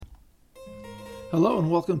Hello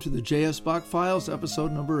and welcome to the J.S. Bach Files,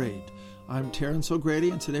 episode number 8. I'm Terence O'Grady,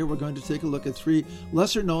 and today we're going to take a look at 3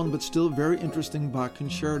 lesser-known but still very interesting Bach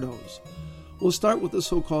concertos. We'll start with the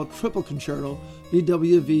so-called Triple Concerto,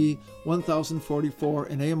 BWV 1044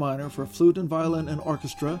 in A minor for flute and violin and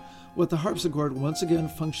orchestra, with the harpsichord once again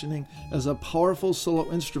functioning as a powerful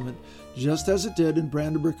solo instrument, just as it did in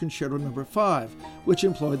Brandenburg Concerto No. 5, which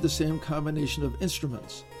employed the same combination of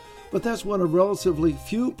instruments. But that's one of relatively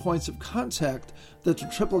few points of contact that the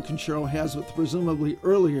Triple Concerto has with the presumably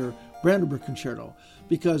earlier Brandenburg Concerto,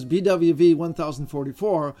 because BWV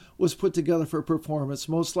 1044 was put together for performance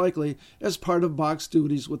most likely as part of Bach's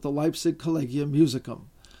duties with the Leipzig Collegium Musicum.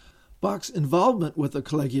 Bach's involvement with the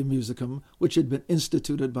Collegium Musicum, which had been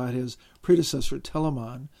instituted by his predecessor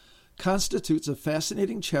Telemann, constitutes a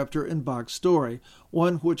fascinating chapter in Bach's story,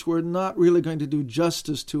 one which we're not really going to do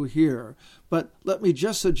justice to here, but let me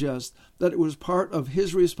just suggest that it was part of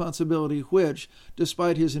his responsibility which,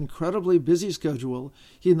 despite his incredibly busy schedule,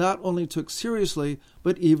 he not only took seriously,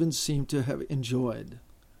 but even seemed to have enjoyed.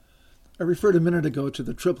 I referred a minute ago to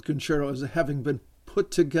the Triple Concerto as having been put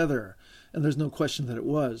together, and there's no question that it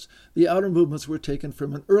was. The outer movements were taken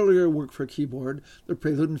from an earlier work for keyboard, the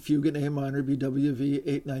Prelude and Fugue in A minor, BWV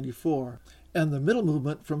 894, and the middle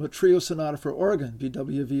movement from a trio sonata for organ,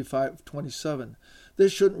 BWV 527.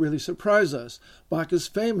 This shouldn't really surprise us. Bach is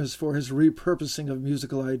famous for his repurposing of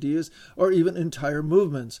musical ideas or even entire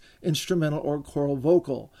movements, instrumental or choral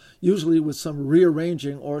vocal, usually with some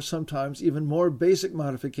rearranging or sometimes even more basic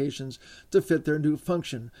modifications to fit their new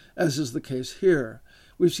function, as is the case here.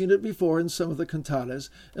 We've seen it before in some of the cantatas,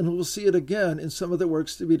 and we'll see it again in some of the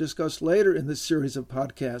works to be discussed later in this series of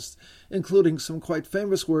podcasts, including some quite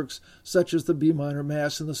famous works such as the B minor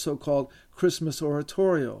Mass and the so-called Christmas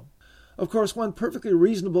Oratorio. Of course, one perfectly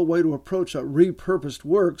reasonable way to approach a repurposed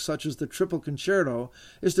work, such as the Triple Concerto,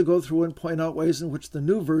 is to go through and point out ways in which the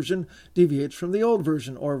new version deviates from the old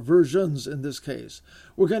version, or versions in this case.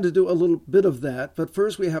 We're going to do a little bit of that, but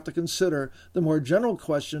first we have to consider the more general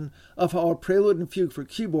question of how a prelude and fugue for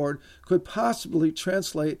keyboard could possibly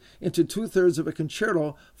translate into 2/3 of a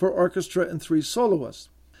concerto for orchestra and 3 soloists.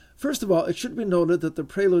 First of all, it should be noted that the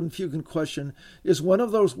Prelude and Fugue in question is one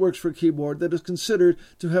of those works for keyboard that is considered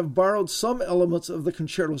to have borrowed some elements of the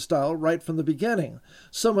concerto style right from the beginning,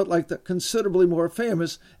 somewhat like the considerably more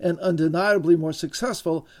famous and undeniably more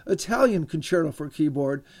successful Italian Concerto for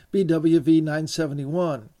keyboard, BWV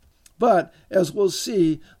 971. But, as we'll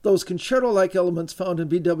see, those concerto-like elements found in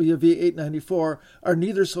BWV 894 are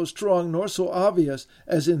neither so strong nor so obvious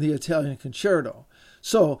as in the Italian Concerto.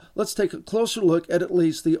 So, let's take a closer look at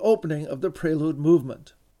least the opening of the prelude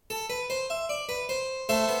movement.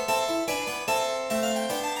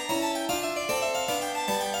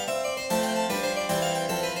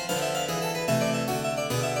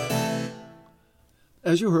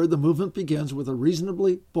 As you heard, the movement begins with a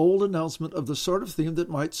reasonably bold announcement of the sort of theme that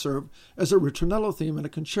might serve as a ritornello theme in a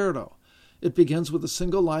concerto. It begins with a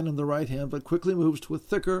single line in the right hand, but quickly moves to a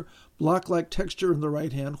thicker, block-like texture in the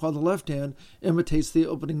right hand, while the left hand imitates the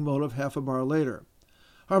opening motive half a bar later.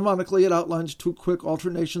 Harmonically, it outlines 2 quick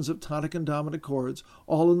alternations of tonic and dominant chords,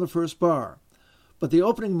 all in the first bar. But the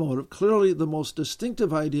opening motive, clearly the most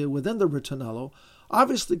distinctive idea within the ritornello,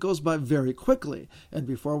 obviously goes by very quickly, and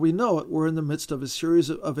before we know it, we're in the midst of a series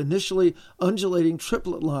of initially undulating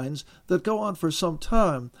triplet lines that go on for some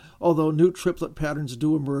time, although new triplet patterns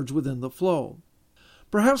do emerge within the flow.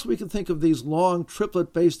 Perhaps we can think of these long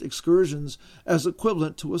triplet-based excursions as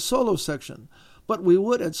equivalent to a solo section, but we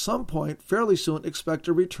would at some point fairly soon expect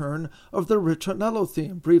a return of the ritornello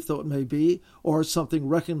theme, brief though it may be, or something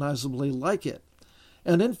recognizably like it.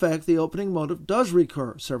 And in fact, the opening motive does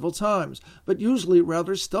recur several times, but usually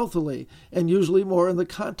rather stealthily, and usually more in the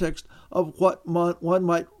context of what one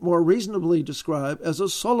might more reasonably describe as a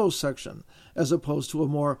solo section, as opposed to a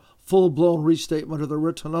more full-blown restatement of the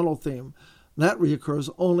ritornello theme. That reoccurs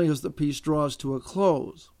only as the piece draws to a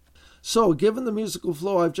close. So, given the musical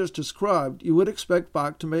flow I've just described, you would expect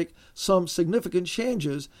Bach to make some significant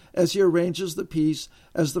changes as he arranges the piece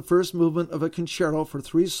as the first movement of a concerto for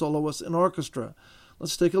 3 soloists and orchestra.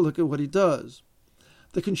 Let's take a look at what he does.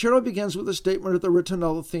 The concerto begins with a statement of the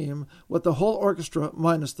ritornello theme, with the whole orchestra,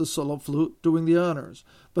 minus the solo flute, doing the honors.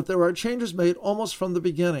 But there are changes made almost from the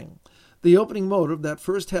beginning. The opening motive, that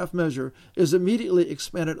first half measure, is immediately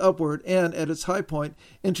expanded upward and, at its high point,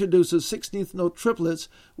 introduces 16th note triplets,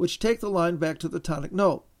 which take the line back to the tonic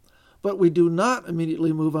note. But we do not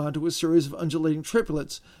immediately move on to a series of undulating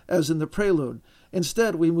triplets, as in the prelude.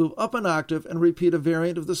 Instead, we move up an octave and repeat a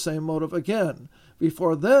variant of the same motive again,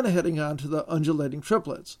 before then heading on to the undulating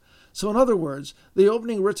triplets. So in other words, the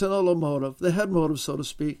opening ritornello motive, the head motive so to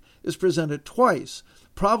speak, is presented twice,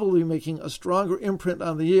 probably making a stronger imprint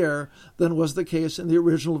on the ear than was the case in the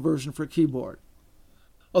original version for keyboard.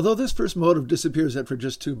 Although this first motive disappears after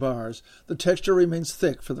just 2 bars, the texture remains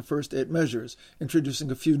thick for the first 8 measures, introducing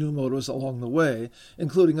a few new motives along the way,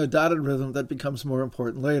 including a dotted rhythm that becomes more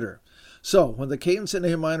important later. So, when the cadence in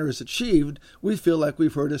A minor is achieved, we feel like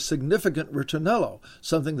we've heard a significant ritornello,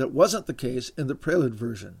 something that wasn't the case in the prelude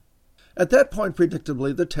version. At that point,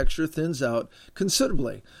 predictably, the texture thins out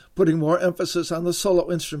considerably, putting more emphasis on the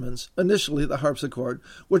solo instruments, initially the harpsichord,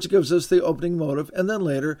 which gives us the opening motive, and then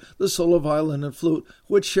later the solo violin and flute,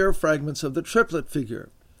 which share fragments of the triplet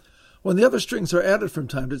figure. When the other strings are added from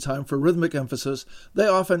time to time for rhythmic emphasis, they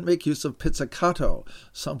often make use of pizzicato,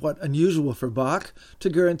 somewhat unusual for Bach, to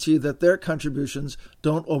guarantee that their contributions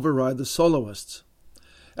don't override the soloists'.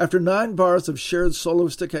 After 9 bars of shared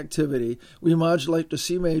soloistic activity, we modulate to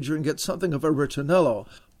C major and get something of a ritornello,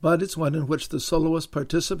 but it's one in which the soloists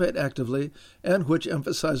participate actively and which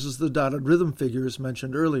emphasizes the dotted rhythm figures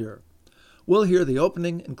mentioned earlier. We'll hear the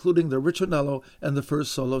opening, including the ritornello and the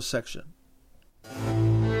first solo section.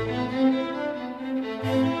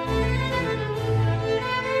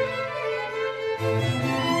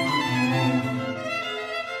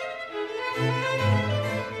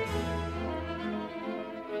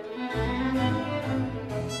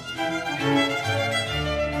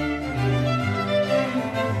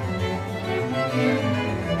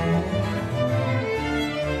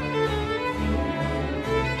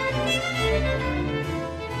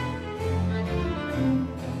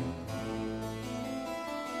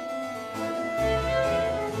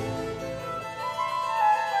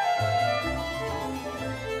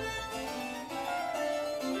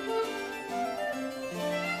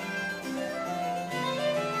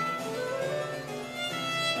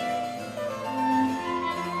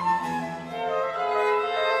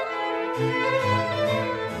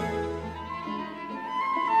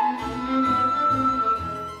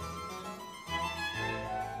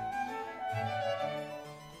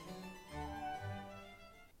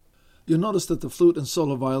 You'll notice that the flute and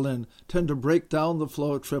solo violin tend to break down the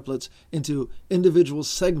flow of triplets into individual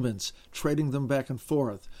segments, trading them back and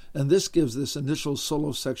forth, and this gives this initial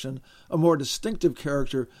solo section a more distinctive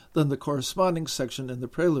character than the corresponding section in the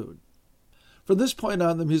prelude. From this point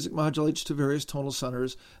on, the music modulates to various tonal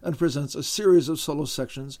centers and presents a series of solo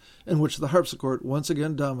sections in which the harpsichord once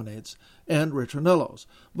again dominates, and ritornellos.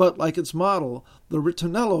 But like its model, the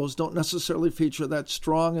ritornellos don't necessarily feature that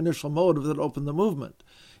strong initial motive that opened the movement.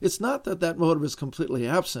 It's not that that motive is completely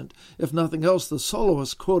absent. If nothing else, the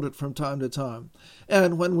soloists quote it from time to time.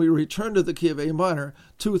 And when we return to the key of A minor,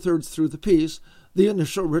 2/3 through the piece, the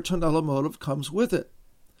initial ritornello motive comes with it.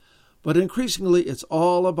 But increasingly, it's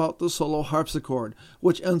all about the solo harpsichord,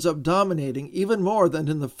 which ends up dominating even more than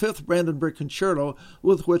in the 5th Brandenburg Concerto,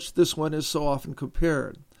 with which this one is so often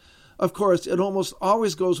compared. Of course, it almost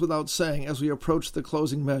always goes without saying as we approach the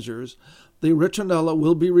closing measures, the ritornello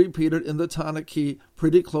will be repeated in the tonic key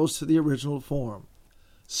pretty close to the original form.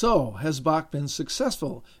 So, has Bach been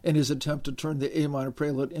successful in his attempt to turn the A minor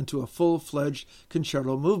prelude into a full-fledged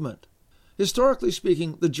concerto movement? Historically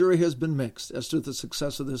speaking, the jury has been mixed as to the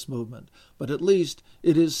success of this movement, but at least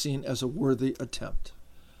it is seen as a worthy attempt.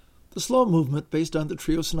 The slow movement, based on the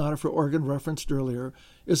trio sonata for organ referenced earlier,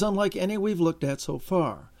 is unlike any we've looked at so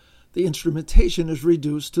far. The instrumentation is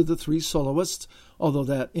reduced to the 3 soloists, although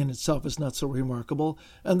that in itself is not so remarkable,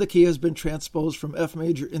 and the key has been transposed from F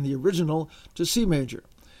major in the original to C major.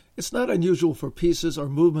 It's not unusual for pieces or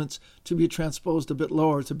movements to be transposed a bit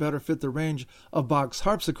lower to better fit the range of Bach's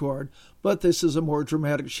harpsichord, but this is a more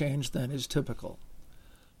dramatic change than is typical.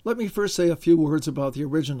 Let me first say a few words about the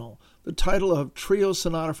original. The title of Trio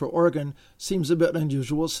Sonata for Organ seems a bit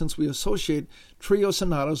unusual since we associate trio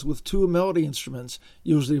sonatas with 2 melody instruments,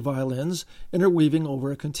 usually violins, interweaving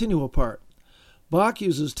over a continuo part. Bach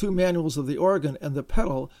uses 2 manuals of the organ and the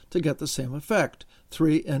pedal to get the same effect,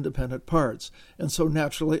 3 independent parts, and so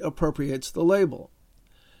naturally appropriates the label.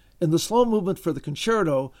 In the slow movement for the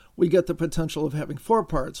concerto, we get the potential of having 4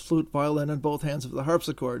 parts, flute, violin, and both hands of the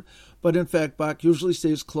harpsichord, but in fact Bach usually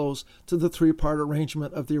stays close to the 3-part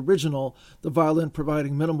arrangement of the original, the violin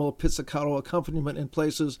providing minimal pizzicato accompaniment in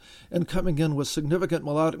places and coming in with significant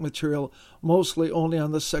melodic material, mostly only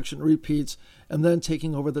on the section repeats, and then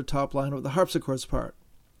taking over the top line of the harpsichord's part.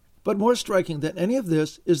 But more striking than any of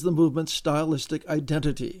this is the movement's stylistic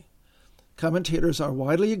identity. Commentators are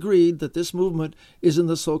widely agreed that this movement is in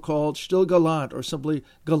the so-called Stillgalant, or simply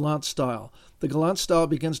Galant style. The Galant style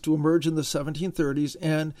begins to emerge in the 1730s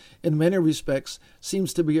and, in many respects,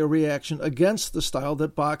 seems to be a reaction against the style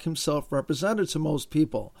that Bach himself represented to most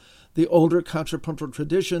people. The older contrapuntal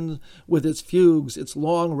tradition, with its fugues, its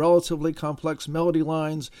long, relatively complex melody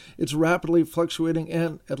lines, its rapidly fluctuating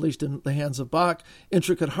and, at least in the hands of Bach,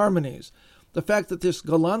 intricate harmonies. The fact that this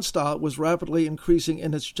Galant style was rapidly increasing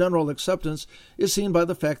in its general acceptance is seen by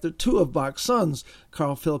the fact that two of Bach's sons,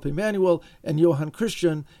 Carl Philipp Emanuel and Johann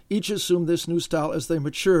Christian, each assumed this new style as they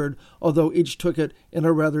matured, although each took it in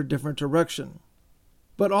a rather different direction.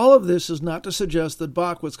 But all of this is not to suggest that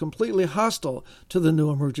Bach was completely hostile to the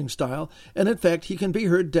new emerging style, and in fact he can be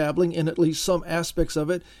heard dabbling in at least some aspects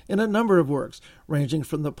of it in a number of works, ranging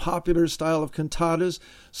from the popular style of cantatas,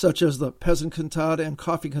 such as the Peasant Cantata and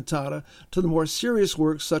Coffee Cantata, to the more serious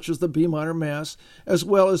works such as the B minor Mass, as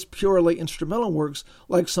well as purely instrumental works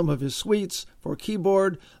like some of his suites for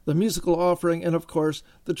keyboard, the Musical Offering, and of course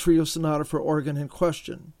the Trio Sonata for organ in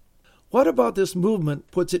question. What about this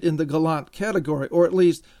movement puts it in the Galant category, or at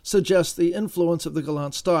least suggests the influence of the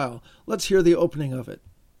Galant style? Let's hear the opening of it.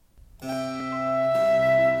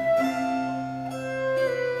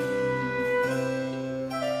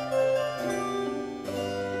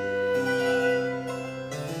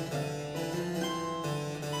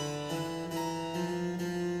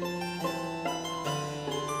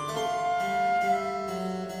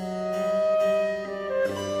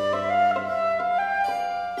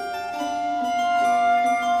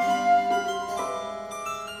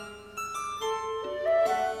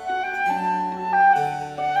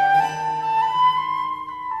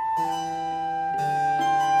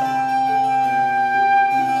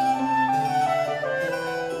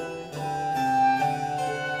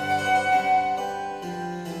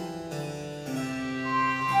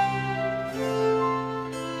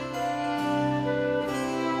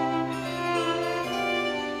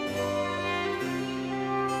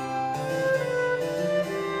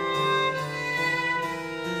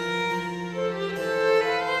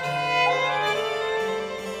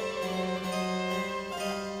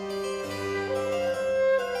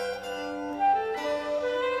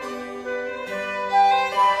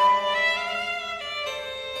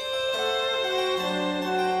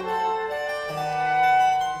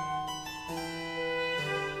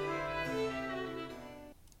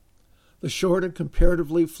 The short and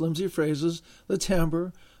comparatively flimsy phrases, the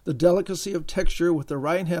timbre, the delicacy of texture with the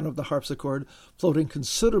right hand of the harpsichord floating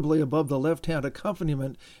considerably above the left hand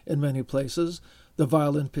accompaniment in many places, the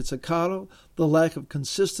violin pizzicato, the lack of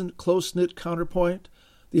consistent, close-knit counterpoint,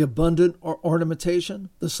 the abundant ornamentation,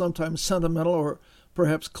 the sometimes sentimental or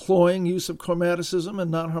perhaps cloying use of chromaticism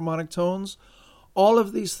and non-harmonic tones, all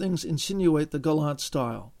of these things insinuate the Galant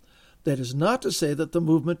style. That is not to say that the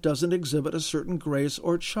movement doesn't exhibit a certain grace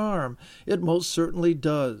or charm. It most certainly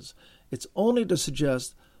does. It's only to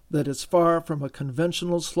suggest that it's far from a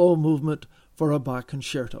conventional slow movement for a Bach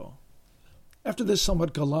concerto. After this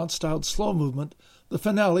somewhat Galant-styled slow movement, the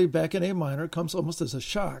finale, back in A minor, comes almost as a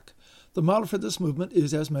shock. The model for this movement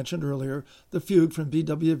is, as mentioned earlier, the fugue from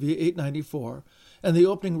BWV 894, and the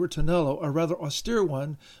opening ritornello, a rather austere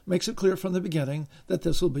one, makes it clear from the beginning that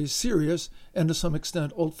this will be serious and to some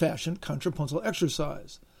extent old-fashioned contrapuntal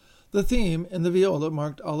exercise. The theme, in the viola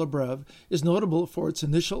marked alla breve, is notable for its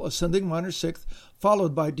initial ascending minor sixth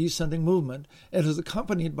followed by descending movement, and is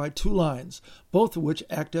accompanied by two lines, both of which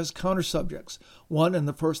act as counter-subjects, one in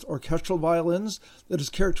the first orchestral violins that is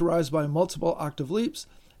characterized by multiple octave leaps,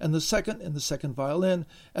 and the second in the second violin,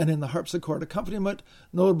 and in the harpsichord accompaniment,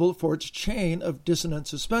 notable for its chain of dissonant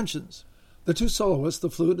suspensions. The two soloists, the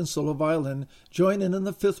flute and solo violin, join in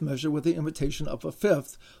the fifth measure with the imitation of a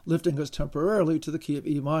fifth, lifting us temporarily to the key of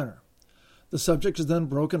E minor. The subject is then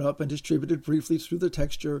broken up and distributed briefly through the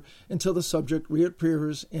texture until the subject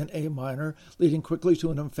reappears in A minor, leading quickly to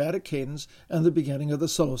an emphatic cadence and the beginning of the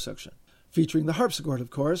solo section, featuring the harpsichord, of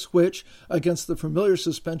course, which, against the familiar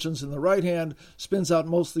suspensions in the right hand, spins out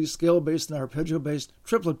mostly scale-based and arpeggio-based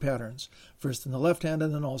triplet patterns, first in the left hand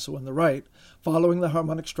and then also in the right, following the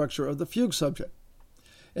harmonic structure of the fugue subject.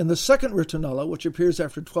 In the second ritornello, which appears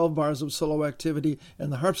after 12 bars of solo activity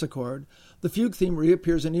in the harpsichord, the fugue theme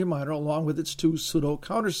reappears in E minor along with its two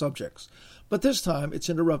pseudo-counter-subjects, but this time it's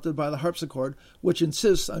interrupted by the harpsichord, which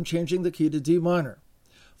insists on changing the key to D minor.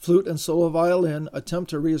 Flute and solo violin attempt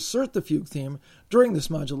to reassert the fugue theme during this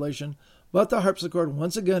modulation, but the harpsichord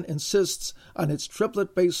once again insists on its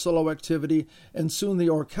triplet-based solo activity, and soon the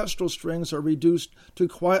orchestral strings are reduced to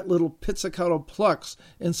quiet little pizzicato plucks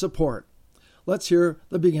in support. Let's hear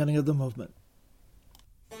the beginning of the movement.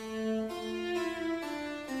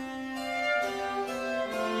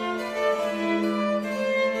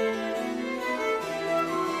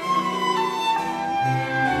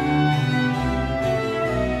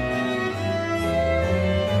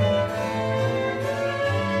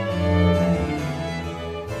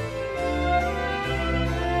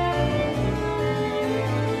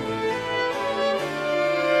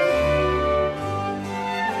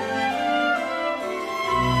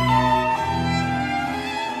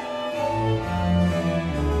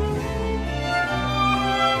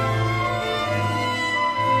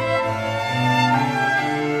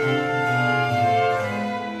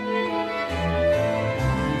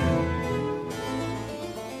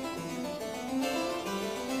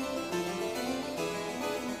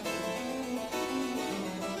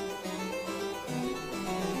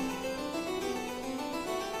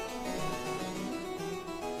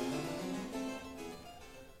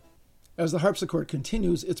 As the harpsichord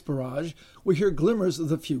continues its barrage, we hear glimmers of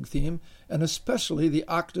the fugue theme, and especially the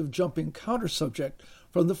octave-jumping counter-subject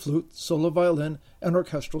from the flute, solo violin, and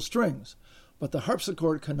orchestral strings. But the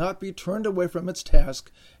harpsichord cannot be turned away from its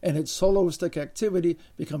task, and its soloistic activity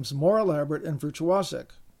becomes more elaborate and virtuosic.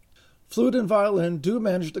 Flute and violin do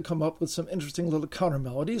manage to come up with some interesting little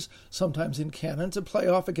counter-melodies, sometimes in canon, to play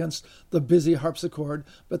off against the busy harpsichord,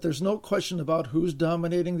 but there's no question about who's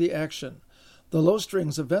dominating the action. The low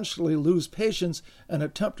strings eventually lose patience and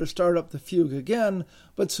attempt to start up the fugue again,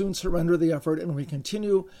 but soon surrender the effort, and we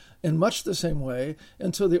continue in much the same way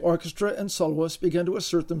until the orchestra and soloists begin to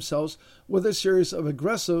assert themselves with a series of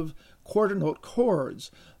aggressive quarter note chords,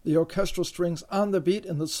 the orchestral strings on the beat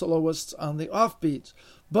and the soloists on the offbeats.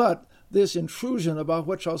 But this intrusion, about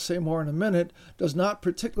which I'll say more in a minute, does not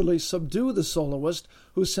particularly subdue the soloist,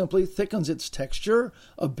 who simply thickens its texture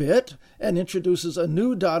a bit and introduces a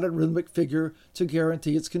new dotted rhythmic figure to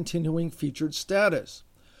guarantee its continuing featured status.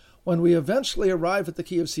 When we eventually arrive at the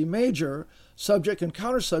key of C major, subject and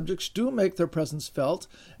countersubjects do make their presence felt,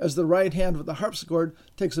 as the right hand of the harpsichord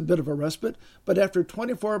takes a bit of a respite, but after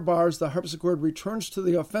 24 bars the harpsichord returns to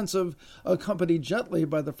the offensive, accompanied gently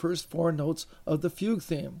by the first 4 notes of the fugue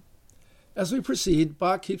theme. As we proceed,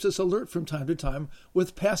 Bach keeps us alert from time to time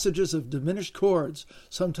with passages of diminished chords,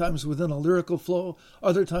 sometimes within a lyrical flow,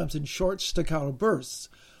 other times in short staccato bursts.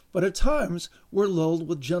 But at times we're lulled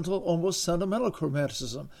with gentle, almost sentimental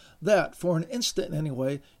chromaticism that, for an instant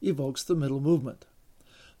anyway, evokes the middle movement.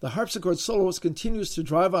 The harpsichord soloist continues to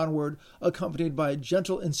drive onward, accompanied by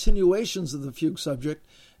gentle insinuations of the fugue subject,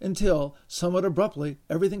 until, somewhat abruptly,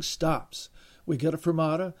 everything stops. We get a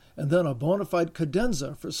fermata, and then a bona fide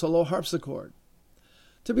cadenza for solo harpsichord.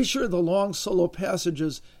 To be sure, the long solo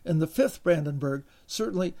passages in the 5th Brandenburg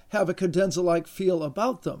certainly have a cadenza-like feel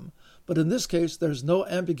about them, but in this case there's no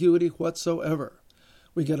ambiguity whatsoever.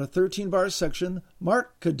 We get a 13-bar section,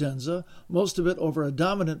 marked cadenza, most of it over a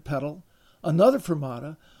dominant pedal, another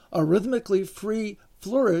fermata, a rhythmically free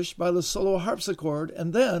flourish by the solo harpsichord,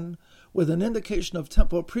 and then, with an indication of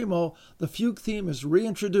tempo primo, the fugue theme is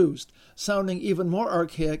reintroduced, sounding even more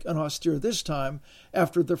archaic and austere this time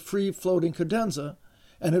after the free-floating cadenza,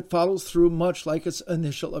 and it follows through much like its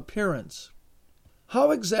initial appearance.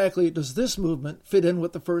 How exactly does this movement fit in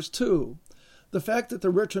with the first 2? The fact that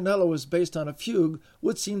the ritornello is based on a fugue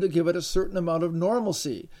would seem to give it a certain amount of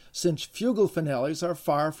normalcy, since fugal finales are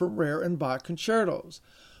far from rare in Bach concertos.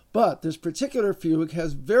 But this particular fugue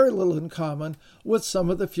has very little in common with some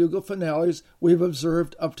of the fugal finales we've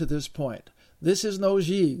observed up to this point. This is no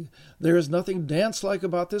gigue. There is nothing dance-like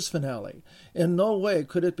about this finale. In no way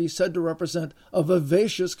could it be said to represent a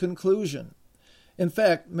vivacious conclusion. In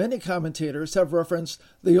fact, many commentators have referenced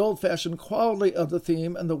the old-fashioned quality of the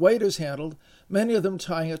theme and the way it is handled, many of them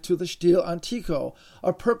tying it to the stile antico,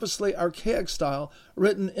 a purposely archaic style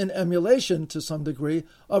written in emulation, to some degree,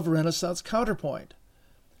 of Renaissance counterpoint.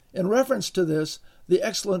 In reference to this, the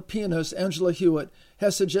excellent pianist Angela Hewitt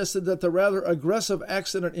has suggested that the rather aggressive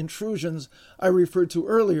accident intrusions I referred to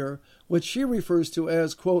earlier, which she refers to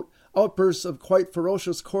as, quote, outbursts of quite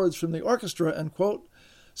ferocious chords from the orchestra, end quote,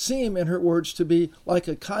 seem, in her words, to be like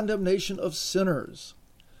a condemnation of sinners.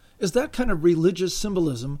 Is that kind of religious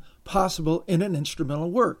symbolism possible in an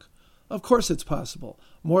instrumental work? Of course it's possible,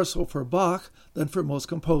 more so for Bach than for most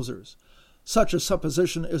composers. Such a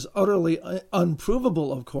supposition is utterly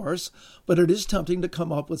unprovable, of course, but it is tempting to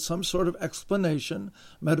come up with some sort of explanation,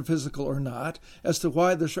 metaphysical or not, as to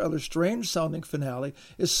why this rather strange-sounding finale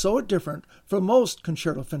is so different from most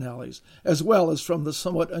concerto finales, as well as from the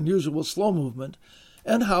somewhat unusual slow movement,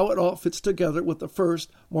 and how it all fits together with the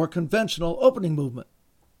first, more conventional opening movement.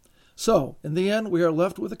 So, in the end, we are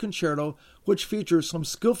left with a concerto which features some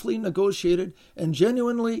skillfully negotiated and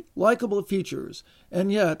genuinely likable features,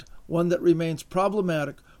 and yet one that remains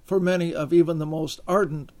problematic for many of even the most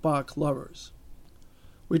ardent Bach lovers.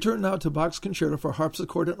 We turn now to Bach's Concerto for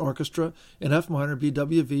Harpsichord and Orchestra in F minor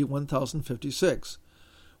BWV 1056.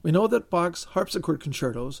 We know that Bach's harpsichord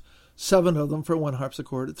concertos, 7 of them for 1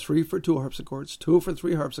 harpsichord, 3 for 2 harpsichords, 2 for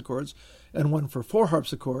 3 harpsichords, and 1 for 4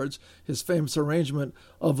 harpsichords, his famous arrangement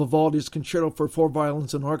of Vivaldi's Concerto for 4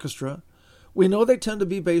 violins and orchestra. We know they tend to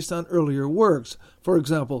be based on earlier works, for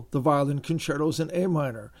example, the violin concertos in A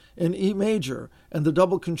minor, in E major, and the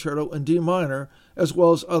double concerto in D minor, as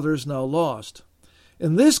well as others now lost.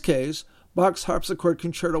 In this case, Bach's Harpsichord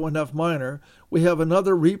Concerto in F minor, we have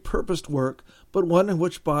another repurposed work, but one in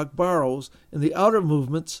which Bach borrows, in the outer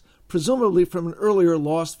movements, presumably from an earlier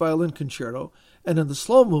lost violin concerto, and in the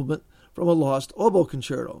slow movement, from a lost oboe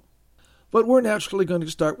concerto. But we're naturally going to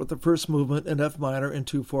start with the first movement in F minor in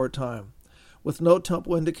 2/4 time. With no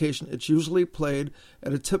tempo indication, it's usually played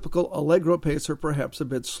at a typical allegro pace or perhaps a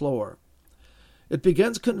bit slower. It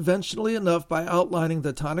begins conventionally enough by outlining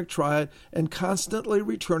the tonic triad and constantly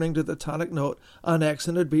returning to the tonic note on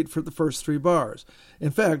accented beat for the first 3 bars.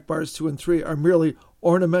 In fact, bars 2 and 3 are merely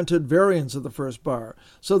ornamented variants of the first bar,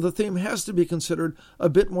 so the theme has to be considered a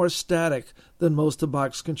bit more static than most of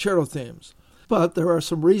Bach's concerto themes. But there are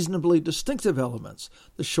some reasonably distinctive elements: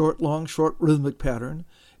 the short, long, short rhythmic pattern,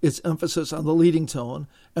 its emphasis on the leading tone,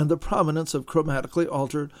 and the prominence of chromatically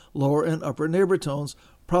altered lower and upper neighbor tones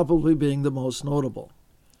probably being the most notable.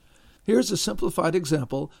 Here's a simplified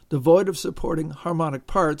example, devoid of supporting harmonic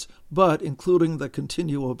parts, but including the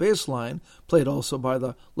continuo bass line, played also by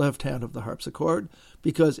the left hand of the harpsichord,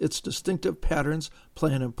 because its distinctive patterns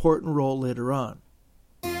play an important role later on.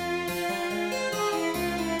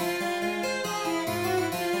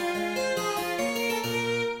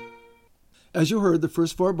 As you heard, the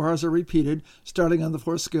first 4 bars are repeated, starting on the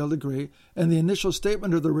 4th scale degree, and the initial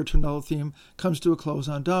statement of the ritornello theme comes to a close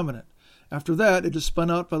on dominant. After that, it is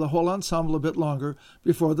spun out by the whole ensemble a bit longer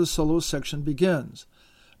before the solo section begins.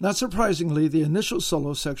 Not surprisingly, the initial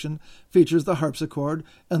solo section features the harpsichord,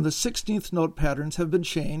 and the 16th note patterns have been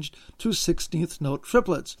changed to 16th note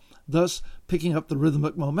triplets, thus picking up the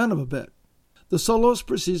rhythmic momentum a bit. The solos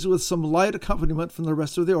proceeds with some light accompaniment from the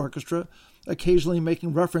rest of the orchestra, occasionally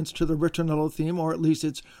making reference to the ritornello theme, or at least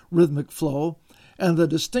its rhythmic flow, and the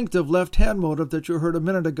distinctive left-hand motive that you heard a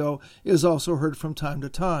minute ago is also heard from time to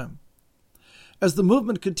time. As the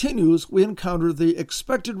movement continues, we encounter the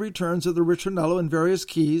expected returns of the ritornello in various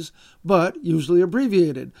keys, but usually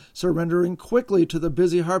abbreviated, surrendering quickly to the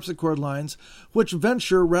busy harpsichord lines, which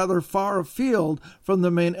venture rather far afield from the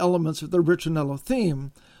main elements of the ritornello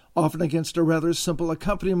theme, often against a rather simple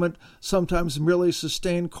accompaniment, sometimes merely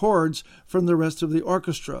sustained chords from the rest of the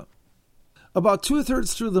orchestra. About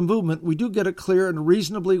 2/3 through the movement, we do get a clear and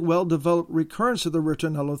reasonably well-developed recurrence of the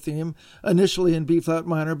ritornello theme, initially in B-flat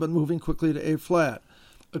minor, but moving quickly to A-flat.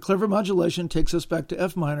 A clever modulation takes us back to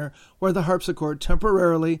F minor, where the harpsichord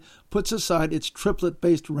temporarily puts aside its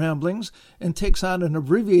triplet-based ramblings and takes on an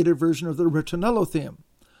abbreviated version of the ritornello theme.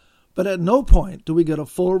 But at no point do we get a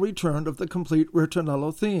full return of the complete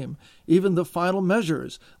ritornello theme, even the final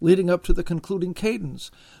measures leading up to the concluding cadence.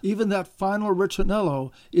 Even that final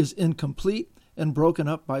ritornello is incomplete and broken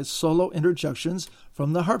up by solo interjections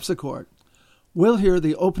from the harpsichord. We'll hear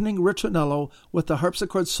the opening ritornello with the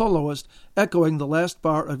harpsichord soloist echoing the last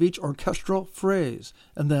bar of each orchestral phrase,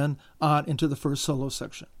 and then on into the first solo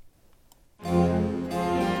section.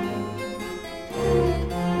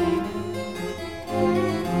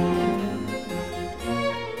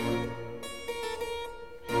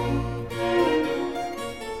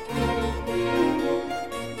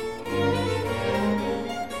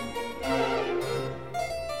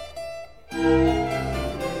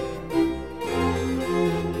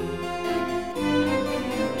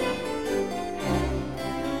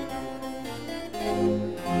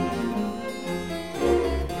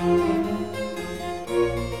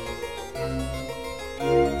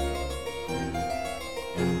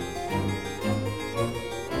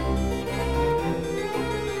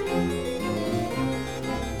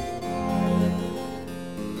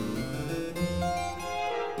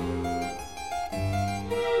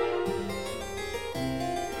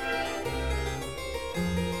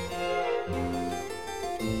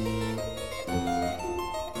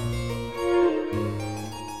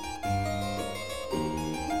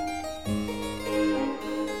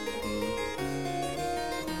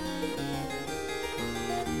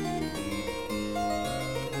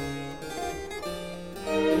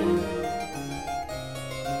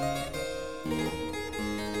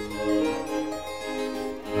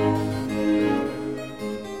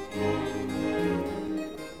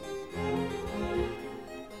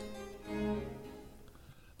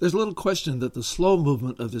 There's little question that the slow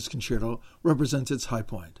movement of this concerto represents its high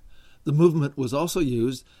point. The movement was also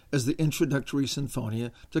used as the introductory sinfonia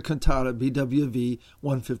to Cantata BWV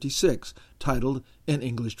 156, titled, in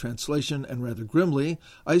English translation and rather grimly,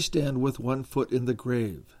 I Stand with One Foot in the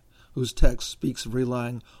Grave, whose text speaks of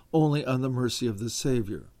relying only on the mercy of the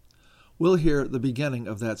Savior. We'll hear the beginning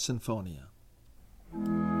of that sinfonia.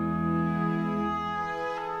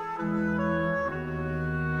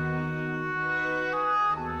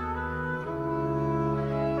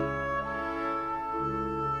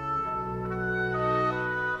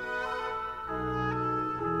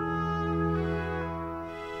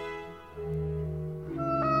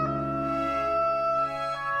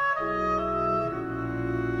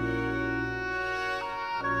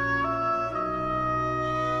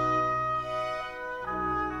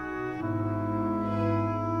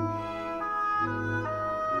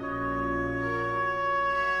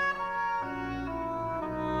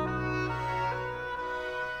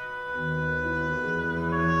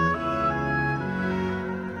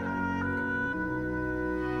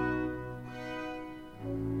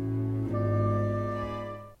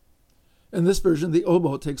 In this version, the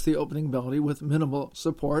oboe takes the opening melody with minimal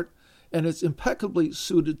support, and it's impeccably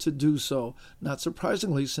suited to do so, not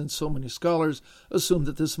surprisingly since so many scholars assume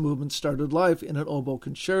that this movement started life in an oboe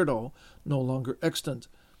concerto, no longer extant.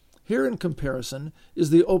 Here in comparison is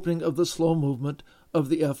the opening of the slow movement of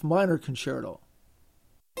the F minor concerto.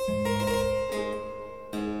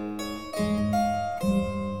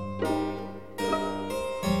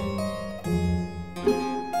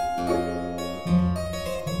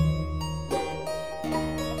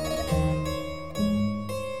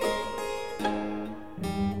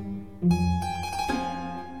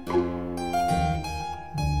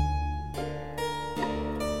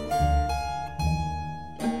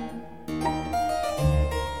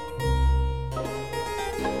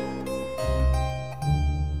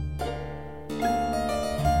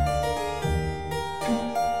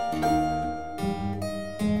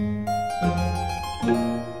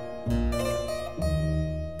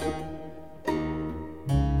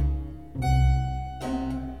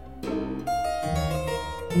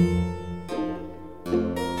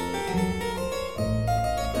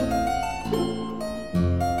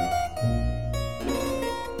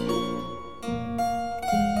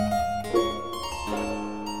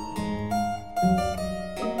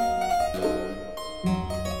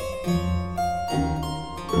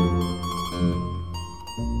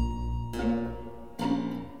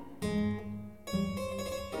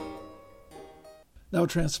 Now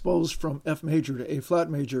transposed from F major to A flat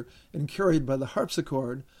major and carried by the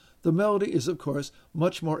harpsichord, the melody is, of course,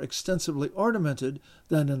 much more extensively ornamented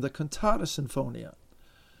than in the cantata sinfonia.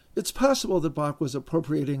 It's possible that Bach was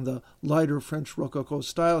appropriating the lighter French Rococo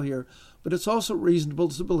style here, but it's also reasonable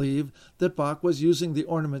to believe that Bach was using the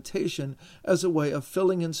ornamentation as a way of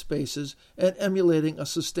filling in spaces and emulating a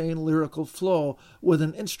sustained lyrical flow with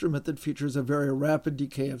an instrument that features a very rapid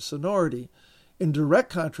decay of sonority, in direct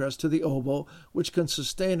contrast to the oboe, which can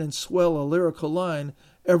sustain and swell a lyrical line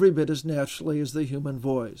every bit as naturally as the human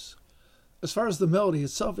voice. As far as the melody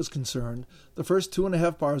itself is concerned, the first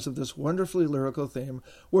 2.5 bars of this wonderfully lyrical theme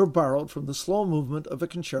were borrowed from the slow movement of a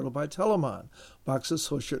concerto by Telemann, Bach's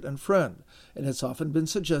associate and friend, and it's often been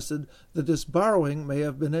suggested that this borrowing may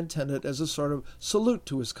have been intended as a sort of salute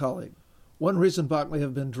to his colleague. One reason Bach may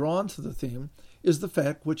have been drawn to the theme is the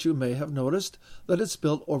fact, which you may have noticed, that it's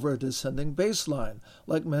built over a descending bass line,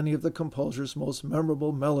 like many of the composer's most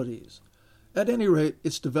memorable melodies. At any rate,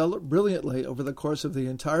 it's developed brilliantly over the course of the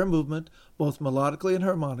entire movement, both melodically and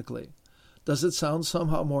harmonically. Does it sound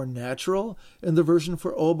somehow more natural in the version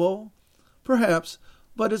for oboe? Perhaps,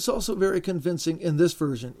 but it's also very convincing in this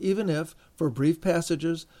version, even if, for brief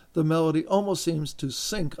passages, the melody almost seems to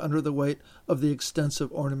sink under the weight of the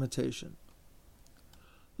extensive ornamentation.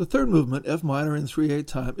 The third movement, F minor in 3/8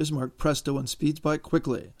 time, is marked presto and speeds by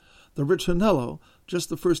quickly. The ritornello, just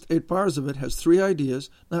the first 8 bars of it, has 3 ideas,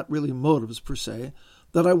 not really motives per se,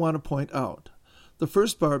 that I want to point out. The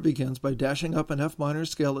first bar begins by dashing up an F minor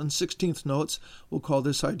scale in 16th notes. We'll call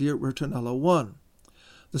this idea ritornello 1.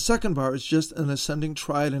 The second bar is just an ascending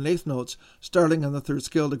triad in 8th notes, starting on the 3rd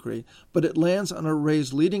scale degree, but it lands on a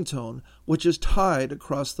raised leading tone, which is tied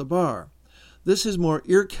across the bar. This is more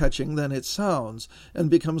ear-catching than it sounds,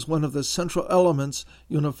 and becomes one of the central elements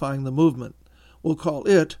unifying the movement. We'll call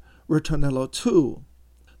it ritornello 2.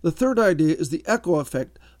 The third idea is the echo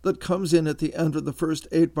effect that comes in at the end of the first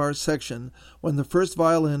 8-bar section, when the first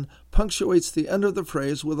violin punctuates the end of the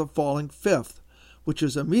phrase with a falling 5th, which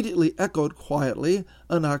is immediately echoed quietly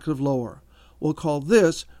an octave lower. We'll call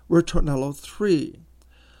this ritornello 3.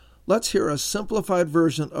 Let's hear a simplified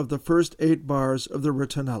version of the first 8 bars of the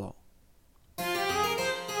ritornello.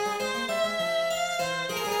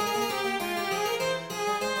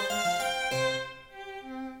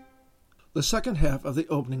 The second half of the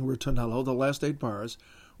opening ritornello, the last 8 bars,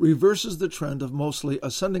 reverses the trend of mostly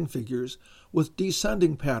ascending figures with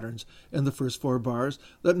descending patterns in the first 4 bars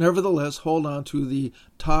that nevertheless hold on to the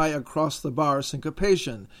tie across the bar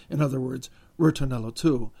syncopation, in other words, ritornello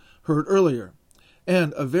 2, heard earlier,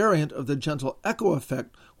 and a variant of the gentle echo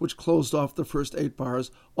effect which closed off the first 8 bars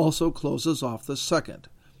also closes off the second.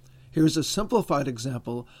 Here's a simplified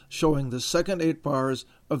example showing the second 8 bars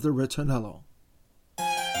of the ritornello.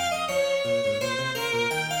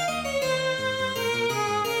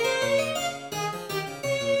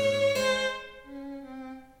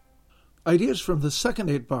 Ideas from the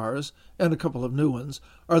second 8 bars, and a couple of new ones,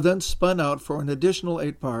 are then spun out for an additional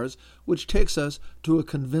 8 bars, which takes us to a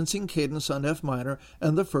convincing cadence on F minor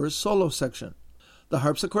and the first solo section. The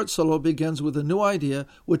harpsichord solo begins with a new idea,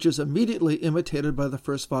 which is immediately imitated by the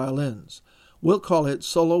first violins. We'll call it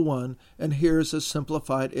Solo 1, and here's a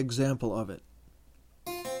simplified example of it.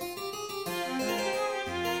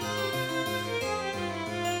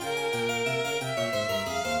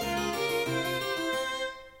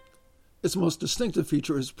 Its most distinctive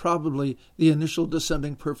feature is probably the initial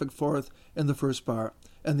descending perfect fourth in the first bar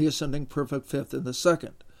and the ascending perfect fifth in the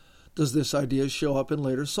second. Does this idea show up in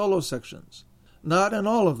later solo sections? Not in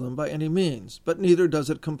all of them by any means, but neither does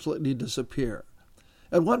it completely disappear.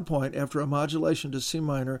 At one point, after a modulation to C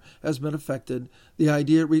minor has been effected, the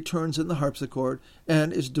idea returns in the harpsichord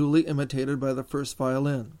and is duly imitated by the first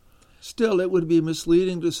violin. Still, it would be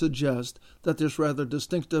misleading to suggest that this rather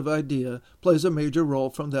distinctive idea plays a major role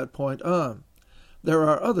from that point on. There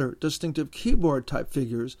are other distinctive keyboard-type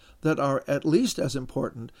figures that are at least as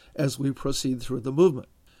important as we proceed through the movement.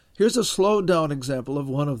 Here's a slowed-down example of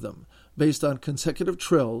one of them, based on consecutive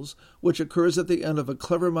trills, which occurs at the end of a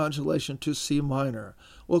clever modulation to C minor.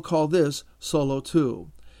 We'll call this Solo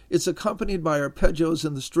 2. It's accompanied by arpeggios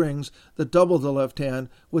in the strings that double the left hand,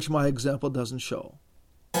 which my example doesn't show.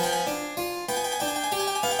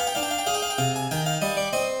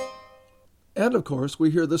 And, of course,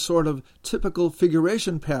 we hear the sort of typical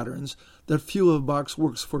figuration patterns that few of Bach's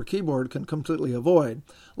works for keyboard can completely avoid,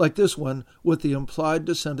 like this one with the implied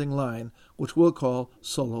descending line, which we'll call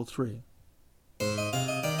Solo 3.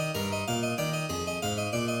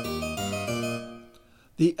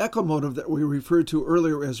 The echo motive that we referred to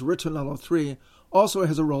earlier as ritornello 3 also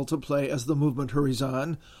has a role to play as the movement hurries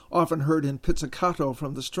on, often heard in pizzicato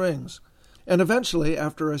from the strings. And eventually,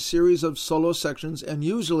 after a series of solo sections and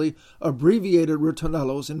usually abbreviated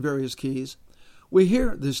ritornellos in various keys, we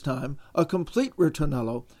hear, this time, a complete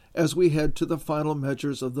ritornello as we head to the final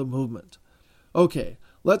measures of the movement. Okay,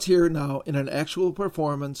 let's hear now in an actual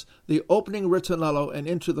performance the opening ritornello and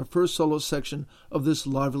into the first solo section of this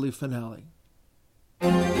lively finale.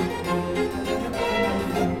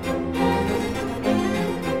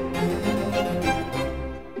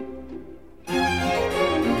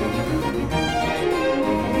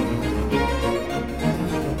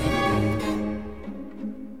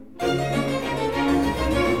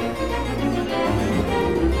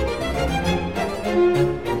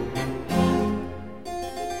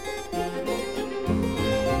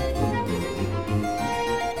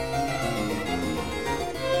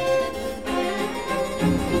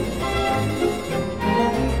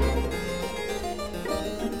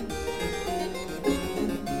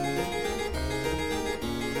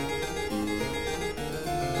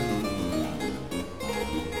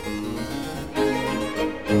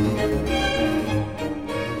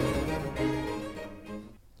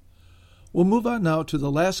 We'll move on now to the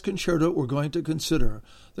last concerto we're going to consider,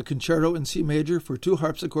 the Concerto in C major for Two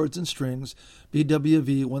Harpsichords and Strings,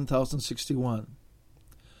 BWV 1061.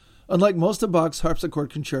 Unlike most of Bach's harpsichord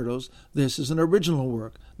concertos, this is an original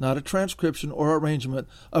work, not a transcription or arrangement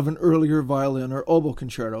of an earlier violin or oboe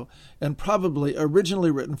concerto, and probably originally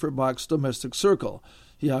written for Bach's domestic circle.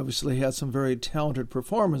 He obviously had some very talented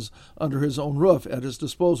performers under his own roof at his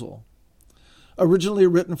disposal. Originally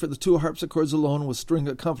written for the two harpsichords alone with string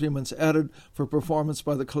accompaniments added for performance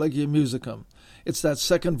by the Collegium Musicum. It's that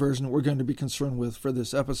second version we're going to be concerned with for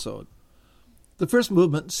this episode. The first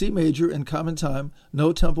movement, C major in common time,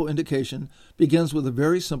 no tempo indication, begins with a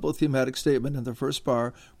very simple thematic statement in the first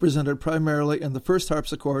bar, presented primarily in the first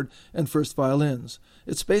harpsichord and first violins.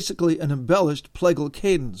 It's basically an embellished plagal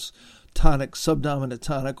cadence, tonic, subdominant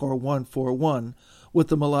tonic, or 1-4-1, with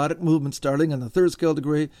the melodic movement starting in the third scale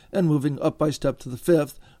degree and moving up by step to the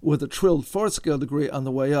fifth, with a trilled fourth scale degree on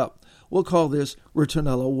the way up. We'll call this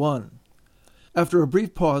Ritornello 1. After a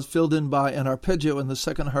brief pause filled in by an arpeggio in the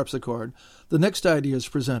second harpsichord, the next idea is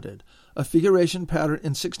presented, a figuration pattern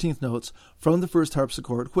in 16th notes from the first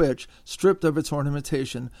harpsichord which, stripped of its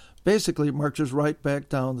ornamentation, basically marches right back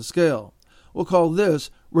down the scale. We'll call this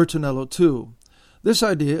Ritornello 2. This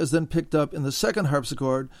idea is then picked up in the second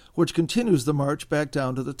harpsichord, which continues the march back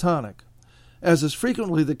down to the tonic. As is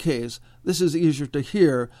frequently the case, this is easier to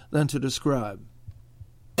hear than to describe.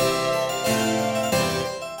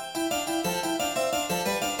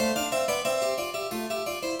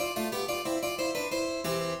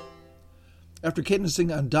 After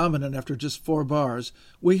cadencing on dominant after just 4 bars,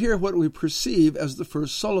 we hear what we perceive as the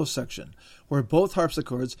first solo section, where both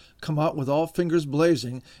harpsichords come out with all fingers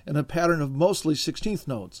blazing in a pattern of mostly 16th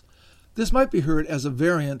notes. This might be heard as a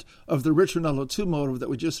variant of the Ritornello 2 motive that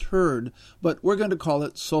we just heard, but we're going to call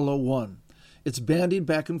it Solo 1. It's bandied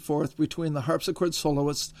back and forth between the harpsichord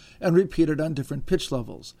soloists and repeated on different pitch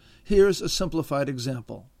levels. Here's a simplified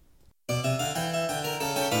example.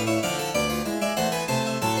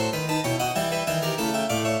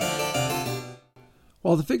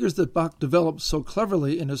 While the figures that Bach developed so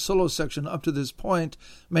cleverly in his solo section up to this point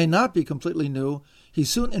may not be completely new, he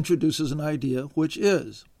soon introduces an idea which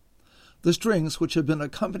is. The strings, which had been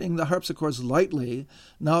accompanying the harpsichords lightly,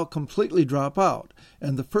 now completely drop out,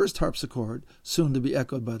 and the first harpsichord, soon to be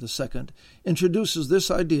echoed by the second, introduces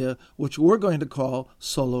this idea which we're going to call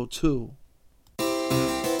Solo 2.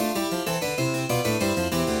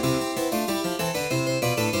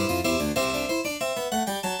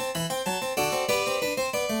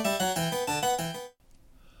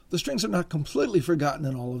 The strings are not completely forgotten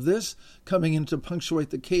in all of this, coming in to punctuate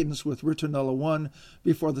the cadence with ritornello 1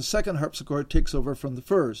 before the second harpsichord takes over from the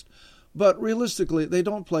first, but realistically they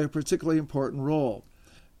don't play a particularly important role.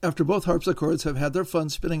 After both harpsichords have had their fun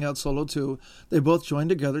spinning out Solo 2, they both join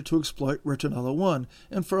together to exploit ritornello 1,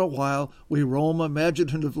 and for a while we roam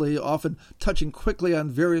imaginatively, often touching quickly on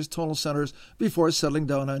various tonal centers before settling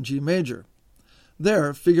down on G major.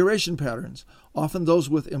 There, figuration patterns, often those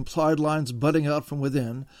with implied lines budding out from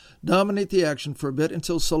within, dominate the action for a bit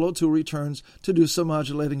until Solo 2 returns to do some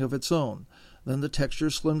modulating of its own. Then the texture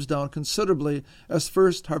slims down considerably as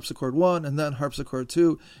first harpsichord 1 and then harpsichord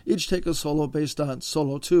 2 each take a solo based on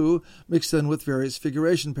Solo 2 mixed in with various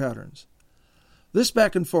figuration patterns. This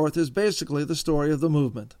back and forth is basically the story of the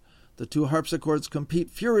movement. The two harpsichords compete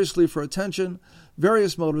furiously for attention,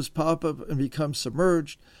 various motives pop up and become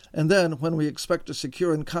submerged, and then, when we expect a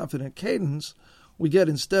secure and confident cadence, we get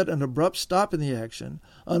instead an abrupt stop in the action,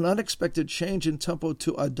 an unexpected change in tempo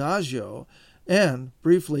to adagio, and,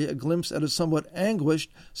 briefly, a glimpse at a somewhat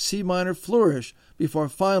anguished C minor flourish before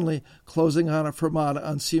finally closing on a fermata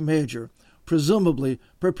on C major, presumably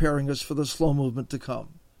preparing us for the slow movement to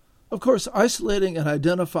come. Of course, isolating and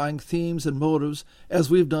identifying themes and motives, as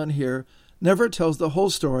we've done here, never tells the whole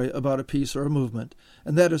story about a piece or a movement,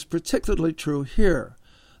 and that is particularly true here.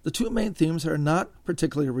 The two main themes are not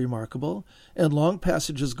particularly remarkable, and long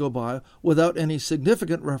passages go by without any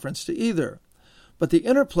significant reference to either. But the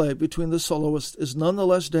interplay between the soloists is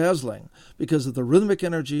nonetheless dazzling because of the rhythmic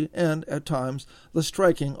energy and, at times, the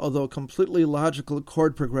striking, although completely logical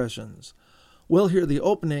chord progressions. We'll hear the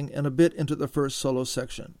opening and a bit into the first solo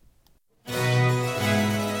section.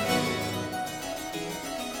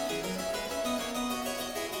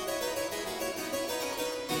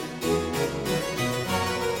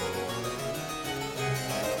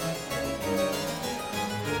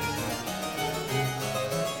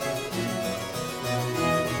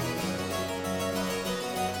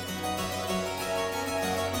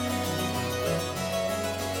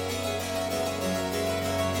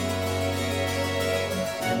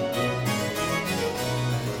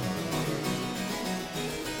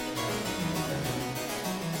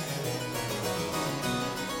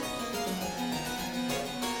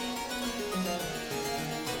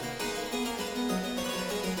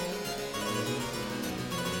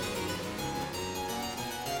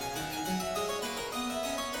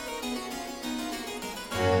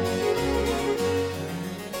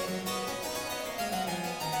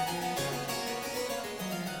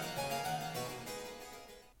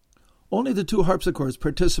 Only the two harpsichords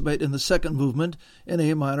participate in the second movement in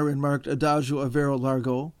A minor and marked Adagio a vero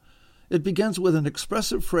largo. It begins with an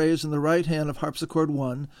expressive phrase in the right hand of harpsichord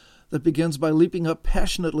 1 that begins by leaping up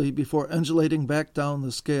passionately before undulating back down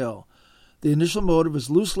the scale. The initial motive is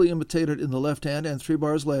loosely imitated in the left hand, and 3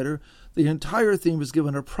 bars later, the entire theme is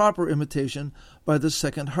given a proper imitation by the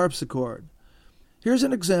second harpsichord. Here's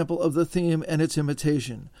an example of the theme and its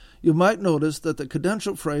imitation. You might notice that the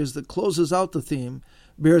cadential phrase that closes out the theme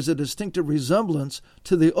bears a distinctive resemblance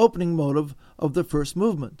to the opening motive of the first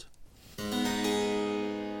movement.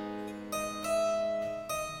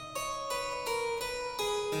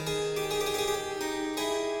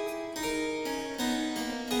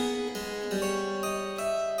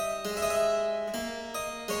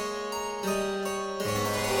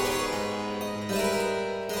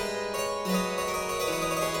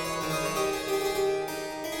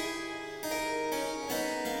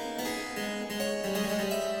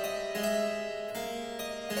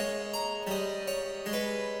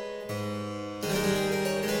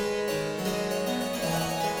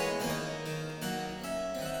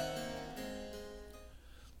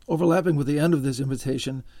 Overlapping with the end of this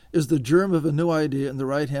imitation is the germ of a new idea in the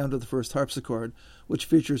right hand of the first harpsichord, which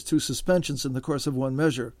features 2 suspensions in the course of 1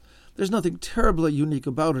 measure. There's nothing terribly unique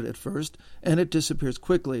about it at first, and it disappears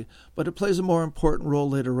quickly, but it plays a more important role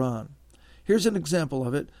later on. Here's an example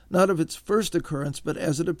of it, not of its first occurrence, but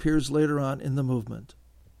as it appears later on in the movement.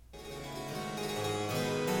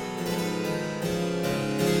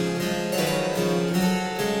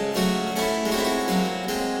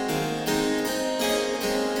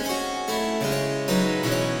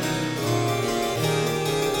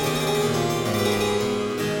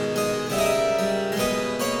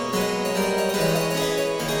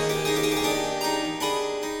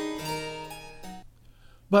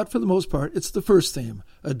 But for the most part, it's the first theme,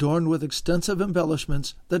 adorned with extensive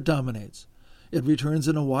embellishments, that dominates. It returns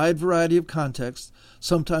in a wide variety of contexts,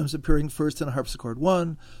 sometimes appearing first in Harpsichord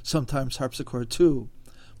 1, sometimes Harpsichord 2.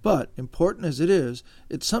 But, important as it is,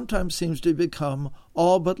 it sometimes seems to become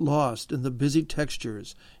all but lost in the busy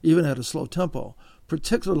textures, even at a slow tempo,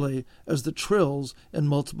 particularly as the trills in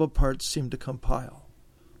multiple parts seem to compile.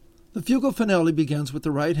 The fugal finale begins with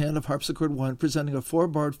the right hand of Harpsichord 1 presenting a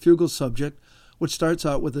 4-barred fugal subject, which starts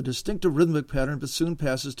out with a distinctive rhythmic pattern but soon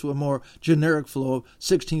passes to a more generic flow of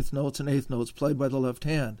 16th notes and 8th notes played by the left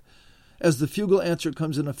hand. As the fugal answer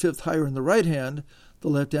comes in a fifth higher in the right hand, the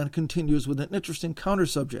left hand continues with an interesting counter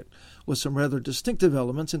subject, with some rather distinctive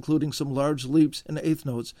elements, including some large leaps in 8th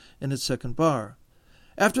notes in its second bar.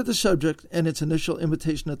 After the subject and its initial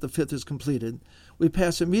imitation at the fifth is completed, we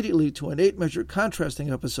pass immediately to an 8-measure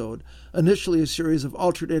contrasting episode, initially a series of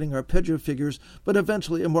alternating arpeggio figures, but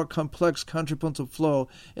eventually a more complex contrapuntal flow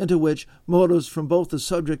into which motives from both the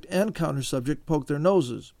subject and counter-subject poke their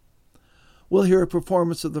noses. We'll hear a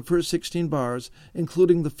performance of the first 16 bars,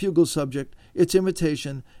 including the fugal subject, its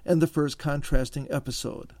imitation, and the first contrasting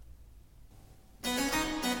episode.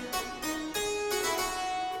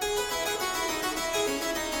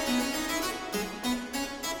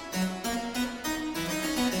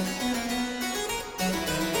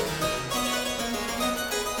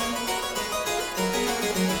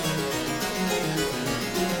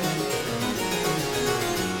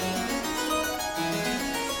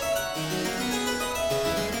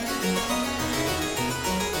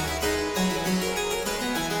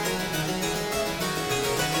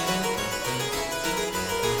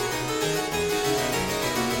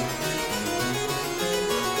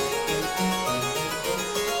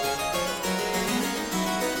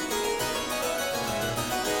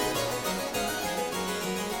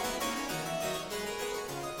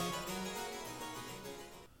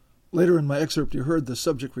 Later in my excerpt you heard the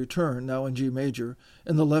subject return, now in G major,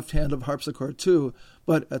 in the left hand of Harpsichord 2,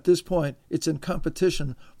 but at this point it's in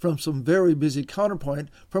competition from some very busy counterpoint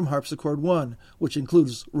from Harpsichord 1, which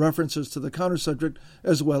includes references to the counter subject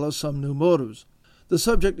as well as some new motives. The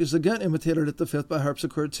subject is again imitated at the fifth by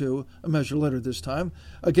Harpsichord 2, a measure later this time,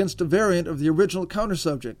 against a variant of the original counter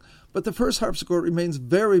subject, but the first harpsichord remains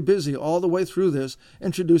very busy all the way through this,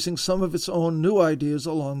 introducing some of its own new ideas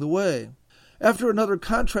along the way. After another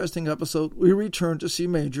contrasting episode, we return to C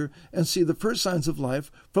major and see the first signs of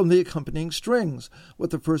life from the accompanying strings,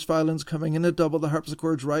 with the first violins coming in to double the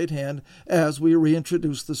harpsichord's right hand as we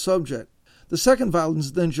reintroduce the subject. The second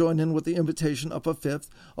violins then join in with the imitation up a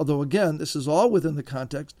fifth, although again this is all within the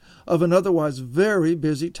context of an otherwise very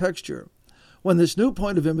busy texture. When this new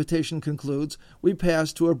point of imitation concludes, we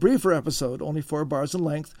pass to a briefer episode, only 4 bars in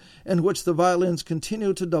length, in which the violins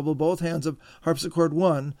continue to double both hands of Harpsichord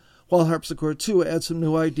 1, while Harpsichord 2 adds some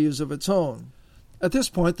new ideas of its own. At this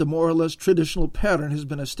point, the more or less traditional pattern has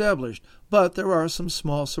been established, but there are some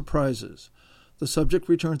small surprises. The subject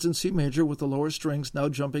returns in C major with the lower strings now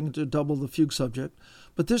jumping to double the fugue subject,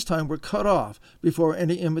 but this time we're cut off before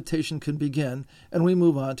any imitation can begin, and we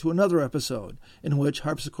move on to another episode, in which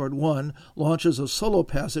Harpsichord 1 launches a solo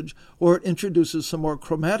passage where it introduces some more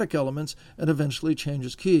chromatic elements and eventually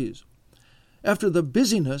changes keys. After the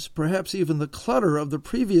busyness, perhaps even the clutter of the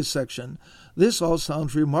previous section, this all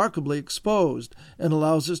sounds remarkably exposed and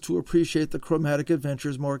allows us to appreciate the chromatic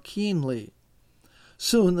adventures more keenly.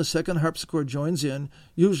 Soon the second harpsichord joins in,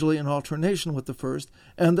 usually in alternation with the first,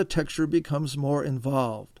 and the texture becomes more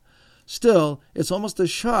involved. Still, it's almost a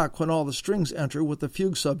shock when all the strings enter with the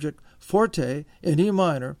fugue subject, forte, in E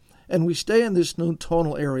minor, and we stay in this new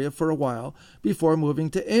tonal area for a while before moving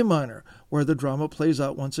to A minor, where the drama plays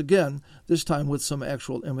out once again, this time with some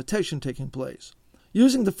actual imitation taking place.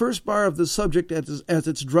 Using the first bar of the subject as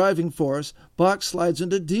its driving force, Bach slides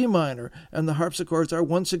into D minor, and the harpsichords are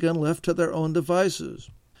once again left to their own devices.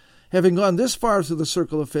 Having gone this far through the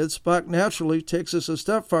circle of fifths, Bach naturally takes us a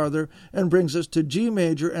step farther and brings us to G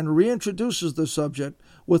major and reintroduces the subject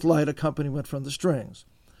with light accompaniment from the strings.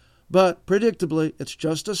 But, predictably, it's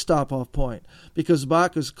just a stop-off point, because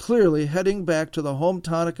Bach is clearly heading back to the home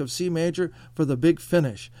tonic of C major for the big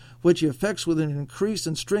finish, which he effects with an increase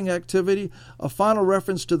in string activity, a final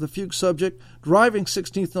reference to the fugue subject, driving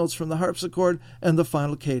 16th notes from the harpsichord, and the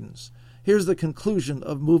final cadence. Here's the conclusion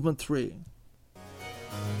of Movement 3.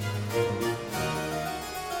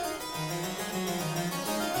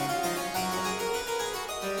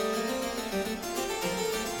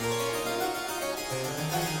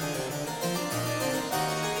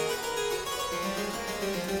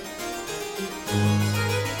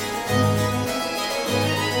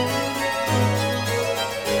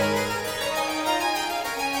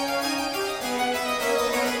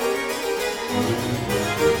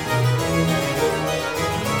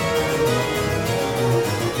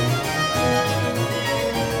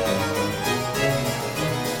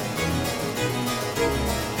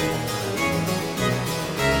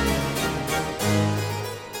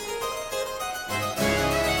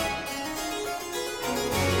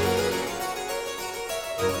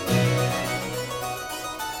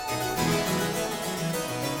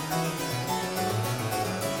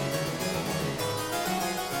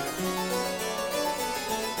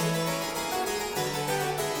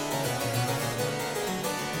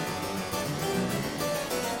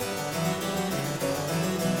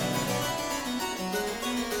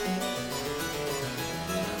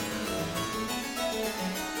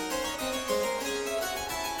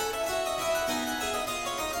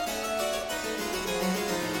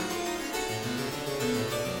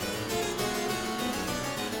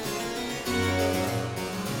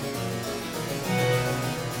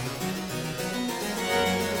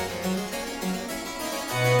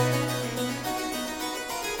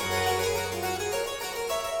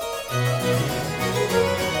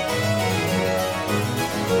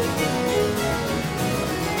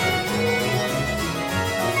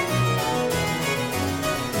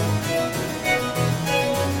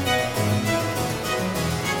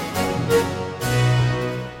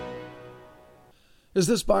 Is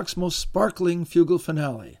this Bach's most sparkling fugal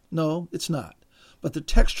finale? No, it's not. But the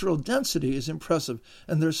textural density is impressive,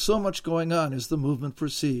 and there's so much going on as the movement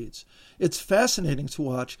proceeds. It's fascinating to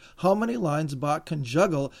watch how many lines Bach can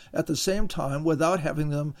juggle at the same time without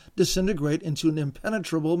having them disintegrate into an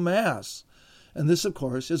impenetrable mass. And this, of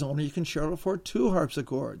course, is only a concerto for 2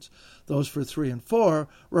 harpsichords. Those for 3 and 4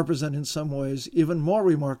 represent in some ways even more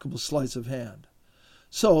remarkable sleights of hand.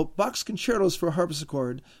 So, Bach's concertos for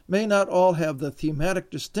harpsichord may not all have the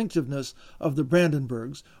thematic distinctiveness of the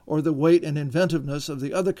Brandenburgs or the weight and inventiveness of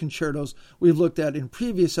the other concertos we've looked at in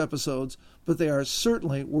previous episodes, but they are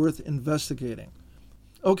certainly worth investigating.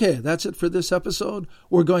 Okay, that's it for this episode.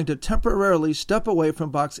 We're going to temporarily step away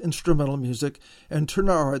from Bach's instrumental music and turn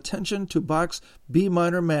our attention to Bach's B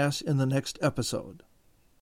minor Mass in the next episode.